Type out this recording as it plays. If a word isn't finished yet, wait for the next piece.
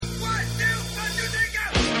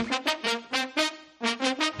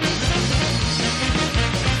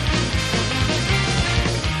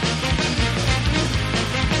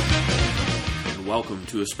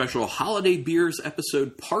to a special Holiday Beers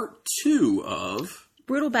episode, part 2 of...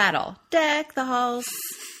 Brutal Battle. Deck the halls.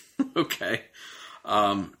 Okay.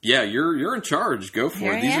 Yeah, you're in charge. Go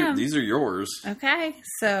for it. These are yours. Okay.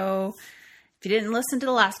 So, if you didn't listen to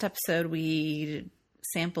the last episode, we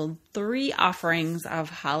sampled 3 offerings of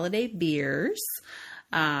holiday beers.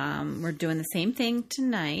 We're doing the same thing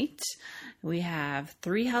tonight. We have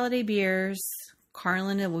 3 holiday beers.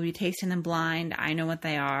 Carlin will be tasting them blind. I know what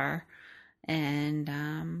they are.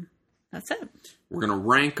 And that's it. We're going to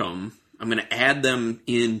rank them. I'm going to add them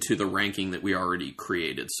into the ranking that we already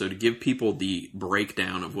created. So to give people the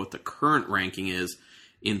breakdown of what the current ranking is,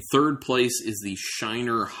 in 3rd place is the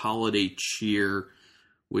Shiner Holiday Cheer,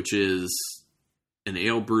 which is an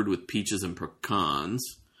ale brewed with peaches and pecans.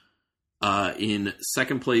 In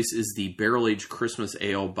 2nd place is the Barrel Aged Christmas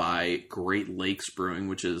Ale by Great Lakes Brewing,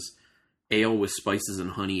 which is ale with spices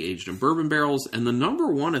and honey aged in bourbon barrels. And the number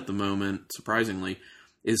 1 at the moment, surprisingly,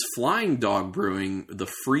 is Flying Dog Brewing, the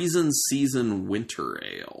Friesen Season Winter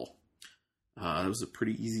Ale. That was a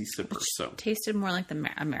pretty easy sipper. So tasted more like the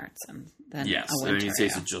Meritzen than yes, a winter ale. It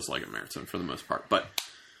tasted just like a Meritzen for the most part. But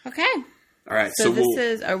okay. All right. So this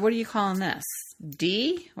is, or what are you calling this?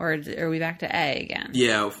 D? Or are we back to A again?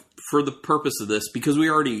 Yeah, for the purpose of this, because we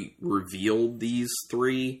already revealed these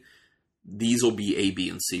 3, these will be A, B,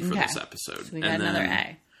 and C for this episode. So we got another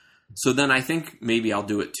A. So then I think maybe I'll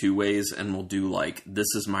do it 2 ways, and we'll do like, this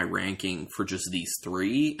is my ranking for just these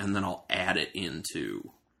 3, and then I'll add it into...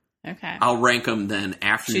 Okay. I'll rank them then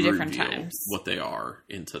after you reveal times. What they are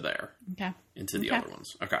into there. Okay. Into the other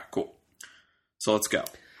ones. Okay, cool. So let's go.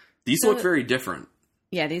 These look very different.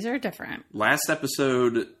 Yeah, these are different. Last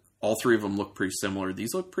episode, all 3 of them look pretty similar.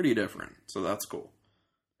 These look pretty different, so that's cool.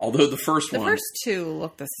 Although the first 2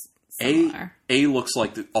 look similar. A looks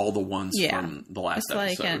like all the ones from the last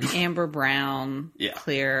episode. It's like an amber brown,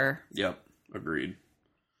 clear. Yep, agreed.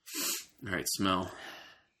 All right, smell.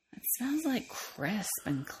 It smells like crisp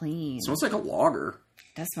and clean. It smells like a lager.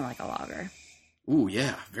 It does smell like a lager. Ooh,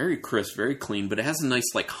 yeah. Very crisp, very clean. But it has a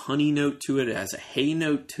nice, like, honey note to it. It has a hay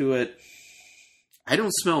note to it. I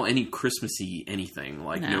don't smell any Christmassy anything.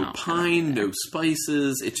 Like, no pine, no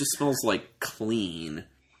spices. It just smells like clean.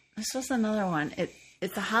 This was another one.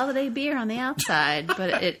 It's a holiday beer on the outside,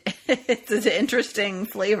 but it's an interesting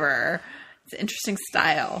flavor. It's an interesting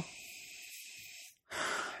style.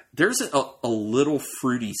 There's a little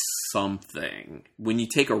fruity something when you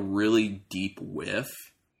take a really deep whiff.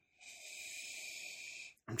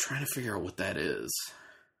 I'm trying to figure out what that is.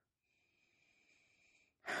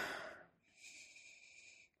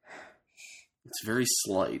 It's very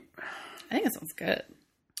slight. I think it sounds good.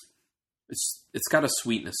 It's got a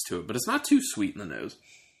sweetness to it, but it's not too sweet in the nose.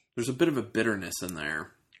 There's a bit of a bitterness in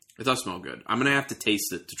there. It does smell good. I'm going to have to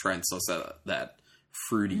taste it to try and suss out that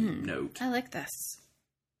fruity note. I like this.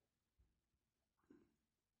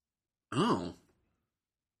 Oh.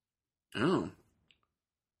 You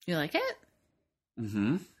like it?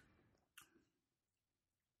 Mm-hmm.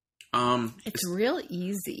 It's real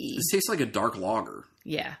easy. This tastes like a dark lager.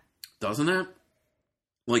 Yeah. Doesn't it?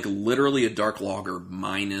 Like literally a dark lager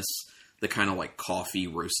minus the kind of like coffee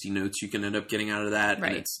roasty notes you can end up getting out of that. Right.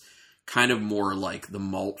 And it's kind of more like the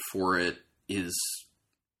malt for it is,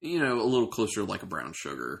 a little closer to like a brown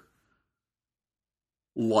sugar.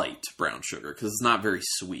 Light brown sugar, because it's not very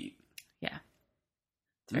sweet. Yeah.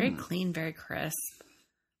 It's very clean, very crisp.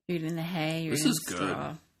 You're eating the hay. This is good.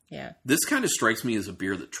 Straw. Yeah. This kind of strikes me as a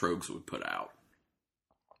beer that Trogs would put out.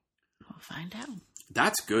 We'll find out.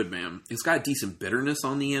 That's good, man. It's got a decent bitterness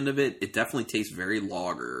on the end of it. It definitely tastes very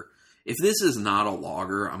lager. If this is not a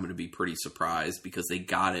lager, I'm going to be pretty surprised because they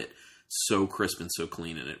got it so crisp and so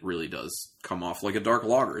clean, and it really does come off like a dark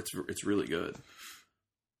lager. It's really good.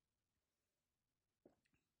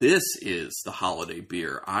 This is the holiday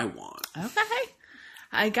beer I want. Okay.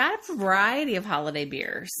 I got a variety of holiday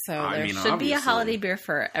beers, so there should be a holiday beer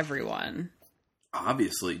for everyone.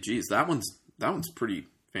 Obviously. Geez, that one's pretty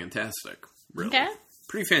fantastic. Really. Okay.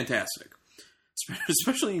 Pretty fantastic.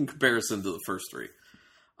 Especially in comparison to the first 3.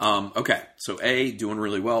 Okay, so A, doing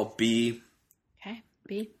really well. B. Okay,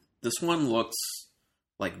 B. This one looks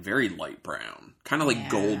like very light brown. Kind of like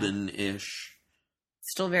golden-ish.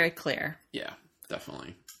 Still very clear. Yeah,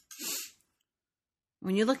 definitely.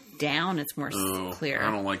 When you look down, it's more clear. I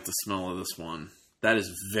don't like the smell of this one. That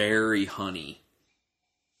is very honey.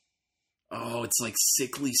 Oh, it's like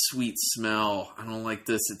sickly sweet smell. I don't like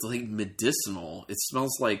this. It's like medicinal. It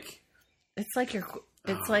smells like... It's like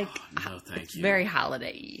no, thank you. Very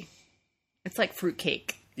holiday-y. It's like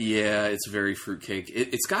fruitcake. Yeah, it's very fruitcake.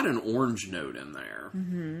 It's got an orange note in there.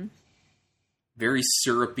 Mm-hmm. Very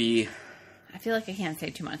syrupy. I feel like I can't say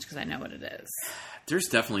too much because I know what it is. There's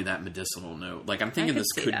definitely that medicinal note. Like, I'm thinking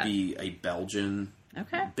this could be a Belgian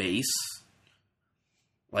base.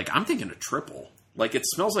 Like, I'm thinking a triple. Like, it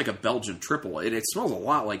smells like a Belgian triple. It smells a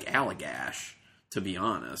lot like Allagash, to be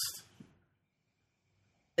honest.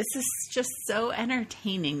 This is just so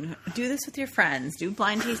entertaining. Do this with your friends. Do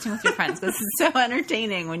blind tasting with your friends. This is so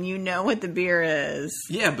entertaining when you know what the beer is.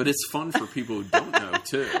 Yeah, but it's fun for people who don't know,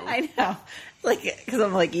 too. I know. Like, because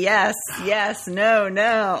I'm like, yes,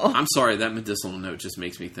 no. I'm sorry, that medicinal note just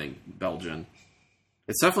makes me think Belgian.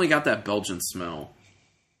 It's definitely got that Belgian smell.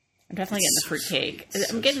 I'm definitely getting the fruitcake.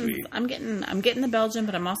 I'm getting the Belgian,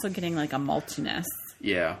 but I'm also getting like a maltiness.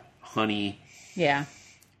 Yeah, honey. Yeah,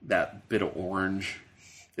 that bit of orange.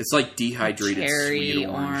 It's like dehydrated cherry, sweet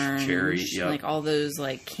orange, cherry, yeah, like all those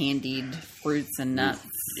like candied fruits and nuts.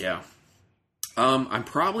 Yeah. I'm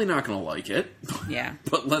probably not going to like it. Yeah,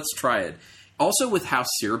 but let's try it. Also, with how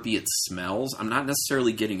syrupy it smells, I'm not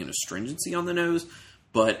necessarily getting an astringency on the nose,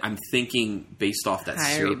 but I'm thinking based off that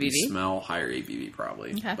higher syrupy ABV? smell, higher ABV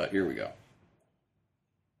probably. Okay. But here we go.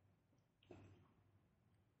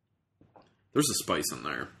 There's a spice in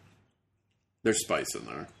there. There's spice in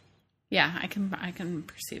there. Yeah, I can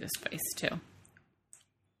perceive a spice too.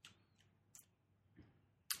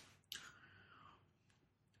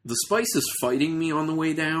 The spice is fighting me on the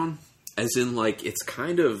way down, as in, like, it's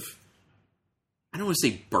kind of, I don't want to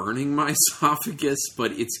say burning my esophagus,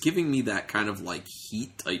 but it's giving me that kind of, like,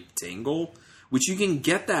 heat-type tingle, which you can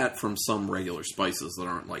get that from some regular spices that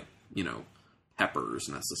aren't, like, you know, peppers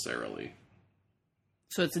necessarily.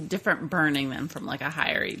 So it's a different burning than from, like, a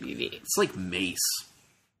higher ABV. It's like mace.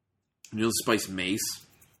 You know the spice mace?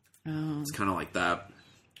 Oh. It's kind of like that.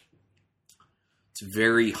 It's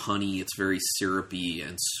very honey. It's very syrupy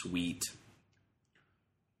and sweet.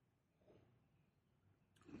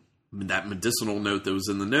 That medicinal note that was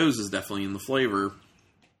in the nose is definitely in the flavor.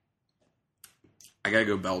 I gotta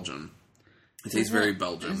go Belgian. It tastes very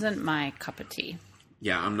Belgian. Isn't my cup of tea.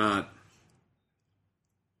 Yeah, I'm not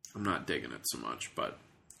digging it so much, but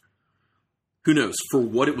who knows? For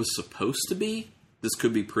what it was supposed to be, this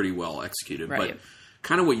could be pretty well executed. Right. But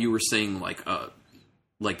kind of what you were saying, like a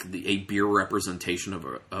beer representation of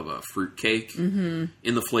a fruitcake in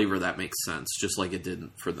the flavor, that makes sense, just like it did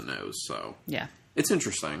for the nose. So Yeah. it's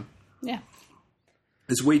interesting. Yeah.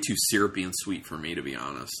 It's way too syrupy and sweet for me, to be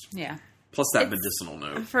honest. Yeah. Plus that medicinal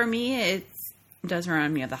note. For me, it does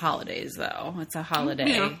remind me of the holidays, though. It's a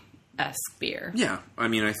holiday-esque beer. Yeah. I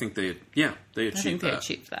mean, I think they achieved that. I think they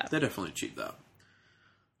achieved that. They definitely achieved that.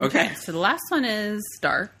 Okay, so the last one is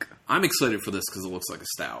dark. I'm excited for this because it looks like a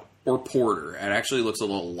stout. Or porter. It actually looks a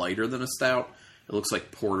little lighter than a stout. It looks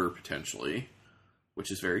like porter, potentially. Which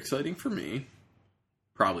is very exciting for me.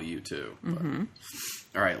 Probably you, too. Mm-hmm.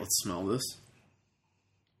 All right, let's smell this.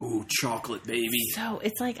 Ooh, chocolate, baby. So,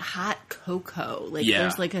 it's like hot cocoa. Like,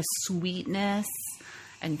 there's like a sweetness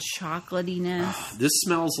and chocolatiness. This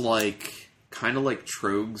smells like, kind of like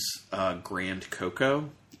Troegs Grand Cocoa.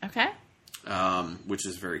 Okay. Which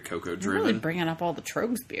is very cocoa You're driven. really bringing up all the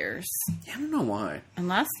Troegs beers. Yeah, I don't know why. And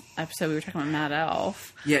last episode, we were talking about Mad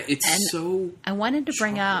Elf. Yeah, it's so I wanted to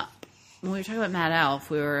bring chocolate. up, when we were talking about Mad Elf,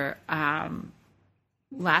 we were,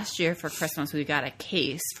 last year for Christmas, we got a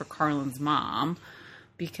case for Carlin's mom.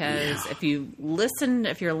 Because if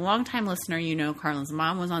you're a longtime listener, you know Carlin's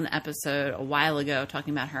mom was on the episode a while ago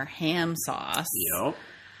talking about her ham sauce. Yep.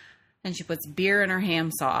 And she puts beer in her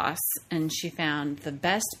ham sauce, and she found the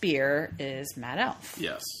best beer is Mad Elf.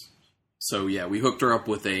 Yes. So, yeah, we hooked her up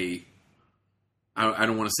with I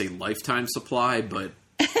don't want to say lifetime supply, but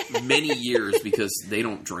many years, because they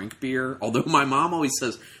don't drink beer. Although my mom always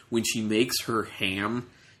says when she makes her ham,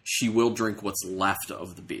 she will drink what's left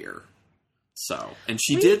of the beer. So, and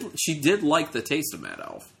she did like the taste of Mad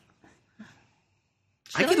Elf.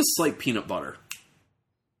 I get a slight peanut butter.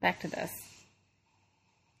 Back to this.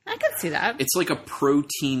 I could see that. It's like a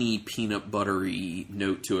proteiny, peanut buttery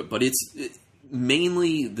note to it, but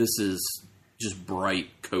mainly this is just bright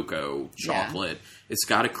cocoa chocolate. Yeah. It's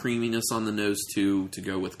got a creaminess on the nose too, to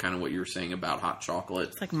go with kind of what you were saying about hot chocolate.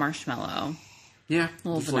 It's like marshmallow. Yeah,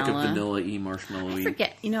 it's like a vanilla-y, marshmallow-y.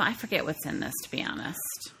 I forget what's in this, to be honest.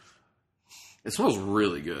 It smells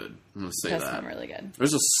really good. I'm going to say that. It does smell really good.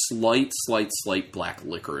 There's a slight black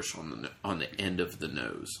licorice on the end of the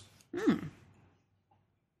nose. I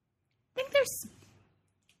think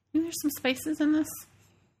there's some spices in this.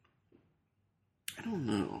 I don't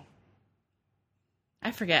know.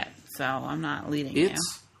 I forget, so I'm not leading you.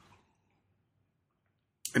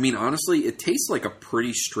 I mean, honestly, it tastes like a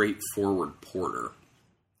pretty straightforward porter.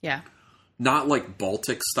 Yeah. Not like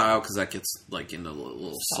Baltic style, because that gets like into a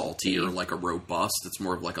little salty, Salty. or like a robust. It's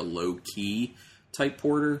more of like a low-key type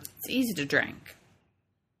porter. It's easy to drink.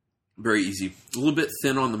 Very easy. A little bit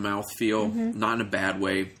thin on the mouthfeel, not in a bad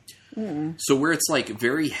way. So where it's like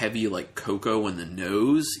very heavy, like cocoa in the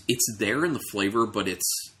nose, it's there in the flavor, but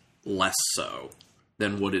it's less so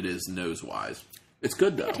than what it is nose-wise. It's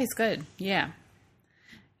good, though. It tastes good. Yeah.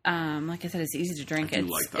 Like I said, it's easy to drink. I do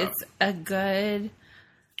like that. It's a good...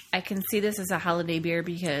 I can see this as a holiday beer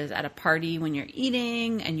because at a party when you're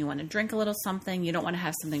eating and you want to drink a little something, you don't want to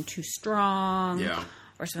have something too strong. Yeah.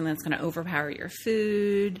 Or something that's going to overpower your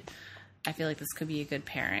food. I feel like this could be a good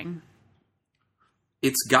pairing.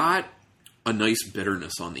 It's got a nice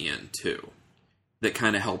bitterness on the end, too, that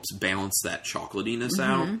kind of helps balance that chocolatiness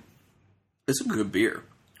out. It's a good beer.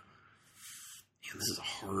 Man, this is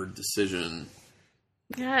a hard decision.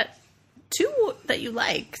 You got two that you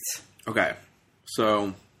liked. Okay,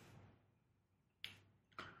 so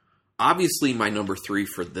obviously my number 3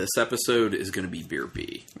 for this episode is going to be Beer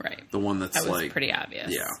B. Right. The one that's That was like... pretty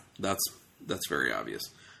obvious. Yeah, that's very obvious.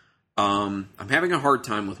 I'm having a hard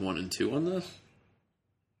time with 1 and 2 on this.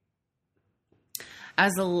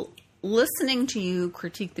 Listening to you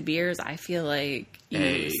critique the beers, I feel like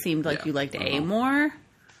you seemed like you liked A more.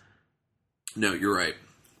 No, you're right.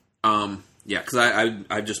 Yeah, because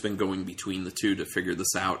I've just been going between the two to figure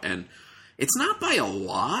this out, and it's not by a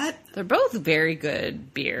lot. They're both very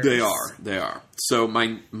good beers. They are. So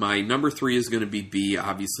my number 3 is going to be B.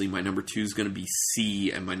 Obviously, my number 2 is going to be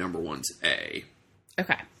C, and my number 1's A.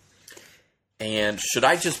 Okay. And should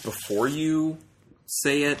I just, before you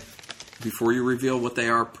say it, before you reveal what they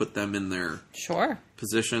are, put them in their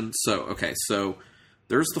position? So, okay, so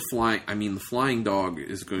there's the flying... I mean, the flying dog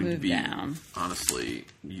is going to be, down. Honestly,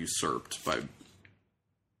 usurped by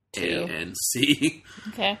 2. A and C.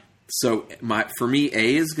 Okay. So, for me,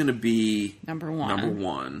 A is going to be... Number 1. Number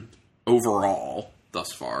 1 overall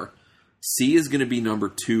thus far. C is going to be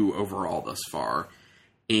number 2 overall thus far.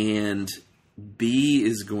 And B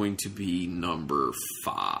is going to be number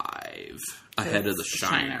 5. Ahead of the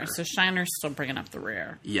Shiner. So Shiner's still bringing up the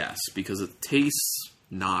rear. Yes, because it tastes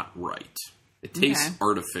not right. It tastes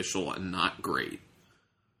artificial and not great.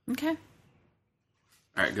 Okay. All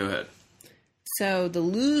right, go ahead. So the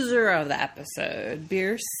loser of the episode,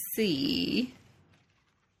 Beer C,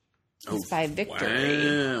 is by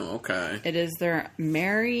Victory. Wow, okay. It is their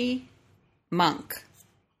Merry Monk.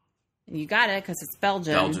 And you got it because it's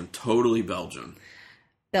Belgian. Belgian, totally Belgian.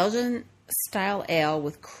 Belgian style ale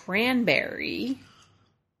with cranberry.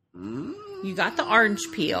 You got the orange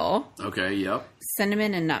peel. Okay, yep.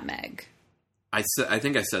 Cinnamon and nutmeg. I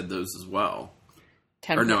think I said those as well.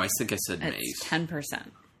 10%. Or no, I think I said It's mace. 10%.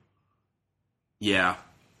 Yeah.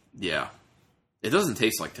 It doesn't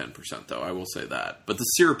taste like 10%, though, I will say that. But the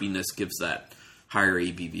syrupiness gives that higher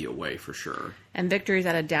ABV away for sure. And Victory's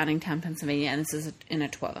out of Downingtown, Pennsylvania, and this is in a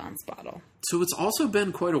 12-ounce bottle. So it's also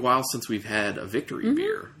been quite a while since we've had a Victory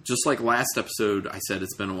beer. Just like last episode, I said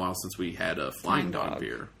it's been a while since we had a Flying Dog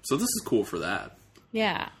beer. So this is cool for that.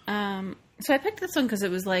 Yeah. So I picked this one because it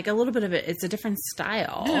was like a little bit of it. It's a different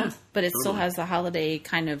style, but it still has the holiday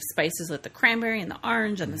kind of spices with the cranberry and the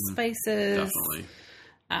orange and the spices. Definitely.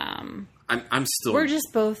 I'm still... We're just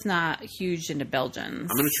both not huge into Belgians.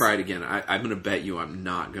 I'm going to try it again. I'm going to bet you I'm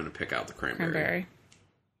not going to pick out the cranberry.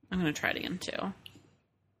 I'm going to try it again, too.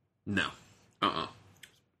 No.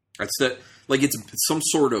 That's that. Like, it's some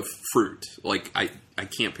sort of fruit. Like, I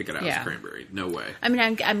can't pick it out as cranberry. No way. I mean,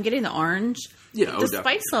 I'm getting the orange. Yeah, the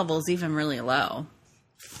spice level is even really low.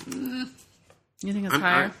 You think it's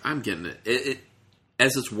higher? I'm getting it. It.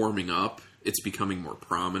 As it's warming up, it's becoming more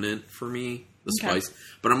prominent for me, the spice.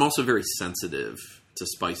 But I'm also very sensitive to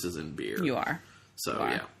spices in beer. You are. So,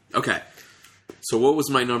 yeah. Okay. So, what was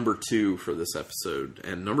my number 2 for this episode?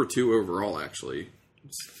 And number 2 overall, actually.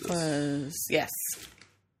 Was, yes.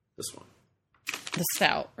 This one. The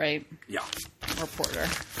stout, right? Yeah. Or porter.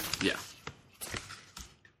 Yeah.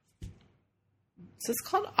 So it's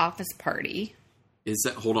called Office Party. Is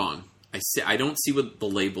that... Hold on. I don't see what the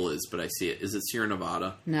label is, but I see it. Is it Sierra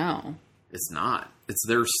Nevada? No. It's not. It's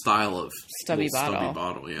their style of... Stubby bottle. Stubby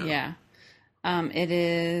bottle, yeah. Yeah. It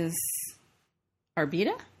is...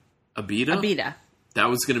 Arbita? Abita? Abita. That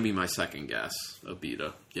was going to be my second guess.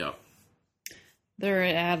 Abita. Yep.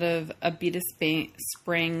 They're out of Abita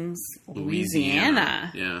Springs,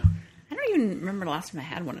 Louisiana. Yeah. I don't even remember the last time I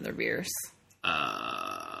had one of their beers.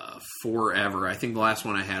 Forever. I think the last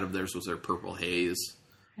one I had of theirs was their Purple Haze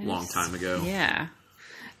a long time ago. Yeah.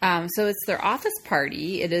 So it's their Office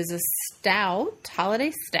Party. It is a stout,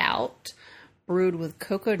 holiday stout, brewed with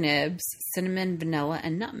cocoa nibs, cinnamon, vanilla,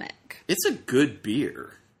 and nutmeg. It's a good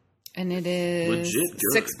beer. And it is legit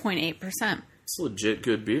good. 6.8%. It's legit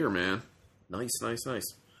good beer, man. Nice.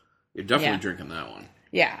 You're definitely drinking that one.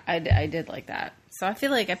 Yeah, I did like that. So I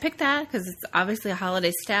feel like I picked that because it's obviously a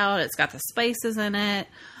holiday stout. It's got the spices in it.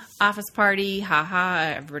 Office party,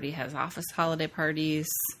 haha. Everybody has office holiday parties.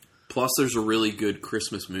 Plus, there's a really good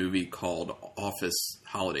Christmas movie called Office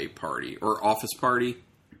Holiday Party. Or Office Party.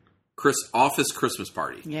 Office Christmas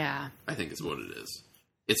Party. Yeah. I think is what it is.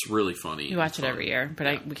 It's really funny. You watch it every year,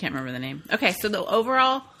 but we can't remember the name. Okay, so the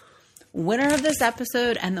overall winner of this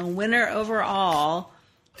episode and the winner overall...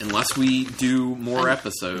 Unless we do more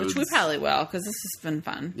episodes. Which we probably will, because this has been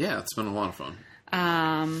fun. Yeah, it's been a lot of fun.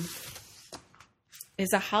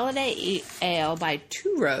 Is a holiday ale by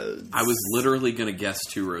Two Roads. I was literally going to guess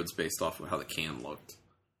Two Roads based off of how the can looked.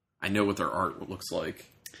 I know what their art looks like.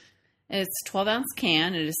 It's 12-ounce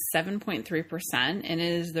can. It is 7.3%. And it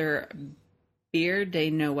is their Bière de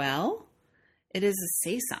Noël. It is a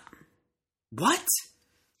Saison. What?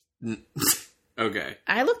 Okay.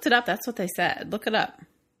 I looked it up. That's what they said. Look it up.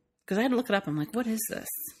 Because I had to look it up. I'm like, what is this?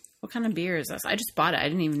 What kind of beer is this? I just bought it. I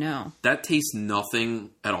didn't even know. That tastes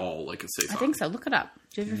nothing at all like a Saison. I think so. Look it up.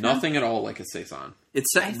 Do you have your nothing at all like a Saison. Does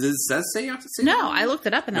it say Saison? No, I looked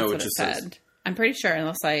it up and that's what it said. said. I'm pretty sure,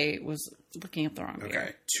 unless I was looking up the wrong beer.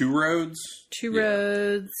 Okay. Two Roads. Two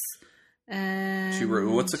Roads. And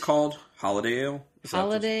what's it called? Holiday Ale?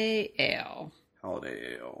 Holiday Ale.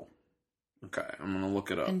 Holiday Ale. Okay, I'm going to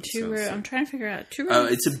look it up. And I'm trying to figure out. Two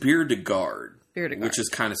Roads. It's a Bière de Garde. Bière de Garde. Which is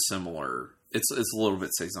kind of similar. It's a little bit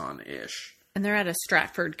Saison-ish. And they're out of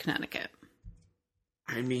Stratford, Connecticut.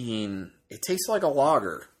 I mean, it tastes like a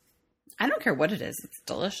lager. I don't care what it is. It's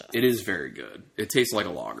delicious. It is very good. It tastes like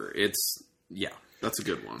a lager. That's a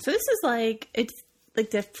good one. So this is it's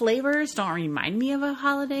like the flavors don't remind me of a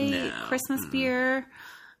holiday Christmas beer.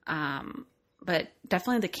 But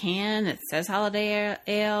definitely the can, it says holiday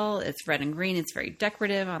ale. It's red and green. It's very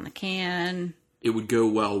decorative on the can. It would go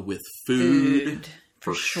well with food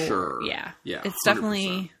for sure. Yeah. Yeah. It's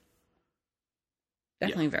definitely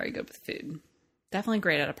very good with food. Definitely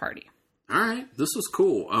great at a party. All right. This was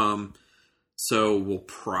cool. So we'll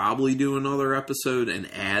probably do another episode and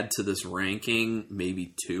add to this ranking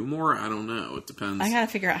maybe 2 more. I don't know. It depends. I got to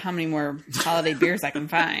figure out how many more holiday beers I can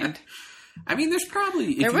find. I mean, there's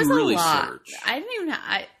probably, there was really a lot. search. I didn't even know.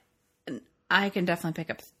 I can definitely pick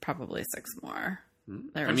up probably 6 more.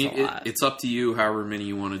 There was a lot. It's up to you. However many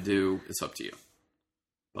you want to do, it's up to you.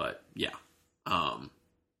 But yeah,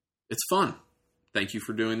 it's fun. Thank you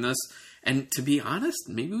for doing this. And to be honest,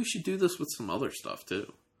 maybe we should do this with some other stuff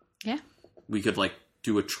too. Yeah. We could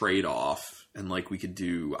do a trade-off and we could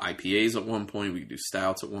do IPAs at one point. We could do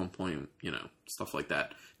stouts at one point, stuff like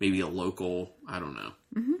that. Maybe a local, I don't know.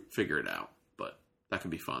 Mm-hmm. Figure it out. But that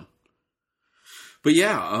could be fun. But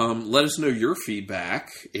yeah, let us know your feedback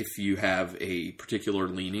if you have a particular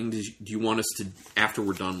leaning. Do you want us to, after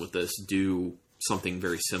we're done with this, do something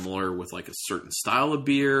very similar with a certain style of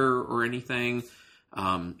beer or anything?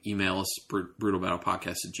 Email us,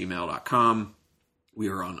 brutalbattlepodcast@gmail.com. We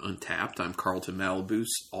are on Untapped. I'm Carlton Malabuse.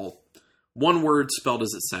 All one word spelled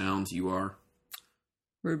as it sounds. You are?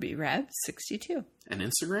 Ruby Rev 62. And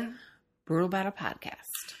Instagram? Brutal Battle Podcast.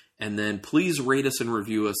 And then please rate us and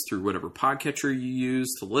review us through whatever podcatcher you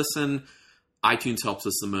use to listen. iTunes helps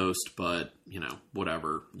us the most, but,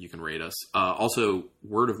 whatever, you can rate us. Also,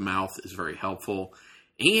 word of mouth is very helpful.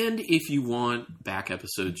 And if you want back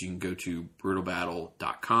episodes, you can go to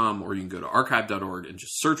brutalbattle.com or you can go to archive.org and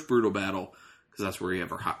just search Brutal Battle because that's where you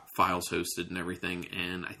have our files hosted and everything.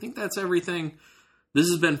 And I think that's everything. This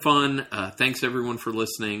has been fun. Thanks, everyone, for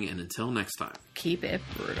listening. And until next time, keep it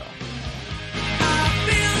brutal. I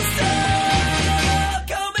feel so